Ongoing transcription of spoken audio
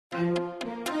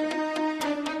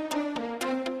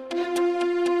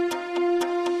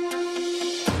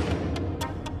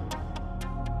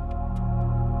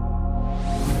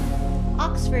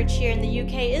Oxfordshire in the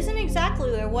UK isn't exactly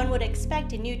where one would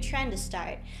expect a new trend to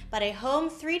start, but a home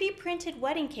 3D printed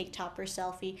wedding cake topper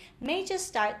selfie may just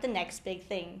start the next big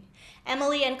thing.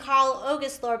 Emily and Carl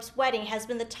Ogasthorp's wedding has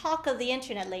been the talk of the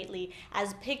internet lately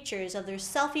as pictures of their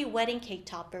selfie wedding cake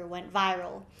topper went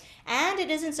viral. And it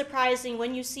isn't surprising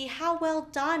when you see how well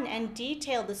done and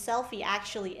detailed the selfie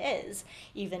actually is,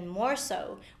 even more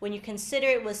so when you consider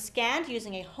it was scanned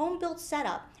using a home-built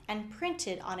setup and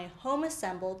printed on a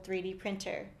home-assembled 3D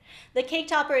printer. The cake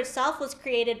topper itself was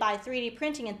created by 3D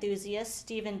printing enthusiast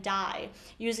Steven Dey,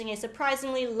 using a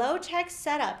surprisingly low-tech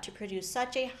setup to produce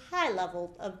such a high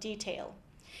level of detail.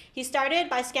 He started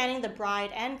by scanning the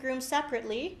bride and groom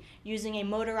separately, using a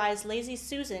motorized Lazy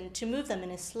Susan to move them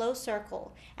in a slow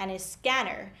circle, and a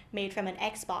scanner made from an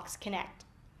X-Box Kinect.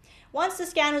 Once the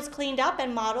scan was cleaned up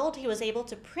and modeled, he was able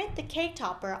to print the cake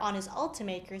topper on his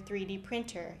Ultimaker 3D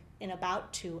printer in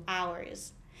about 2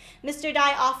 hours. Mr.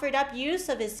 Dey offered up use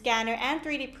of his scanner and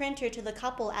 3D printer to the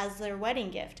couple as their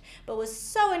wedding gift, but was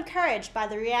so encouraged by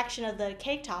the reaction of the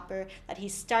cake topper that he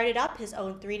started up his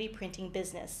own 3D printing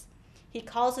business. He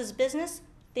calls his business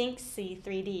Think See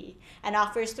 3D and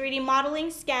offers 3D modeling,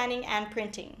 scanning, and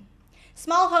printing.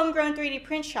 Small homegrown 3D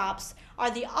print shops are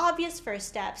the obvious first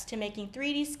steps to making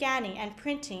 3D scanning and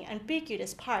printing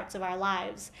ubiquitous parts of our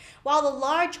lives. While the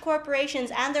large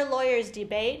corporations and their lawyers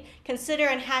debate, consider,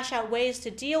 and hash out ways to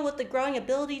deal with the growing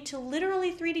ability to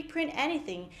literally 3D print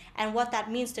anything and what that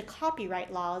means to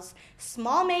copyright laws,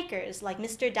 small makers like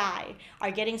Mr. Dey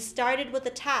are getting started with the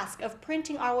task of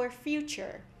printing our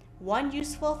future, one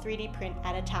useful 3D print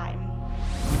at a time.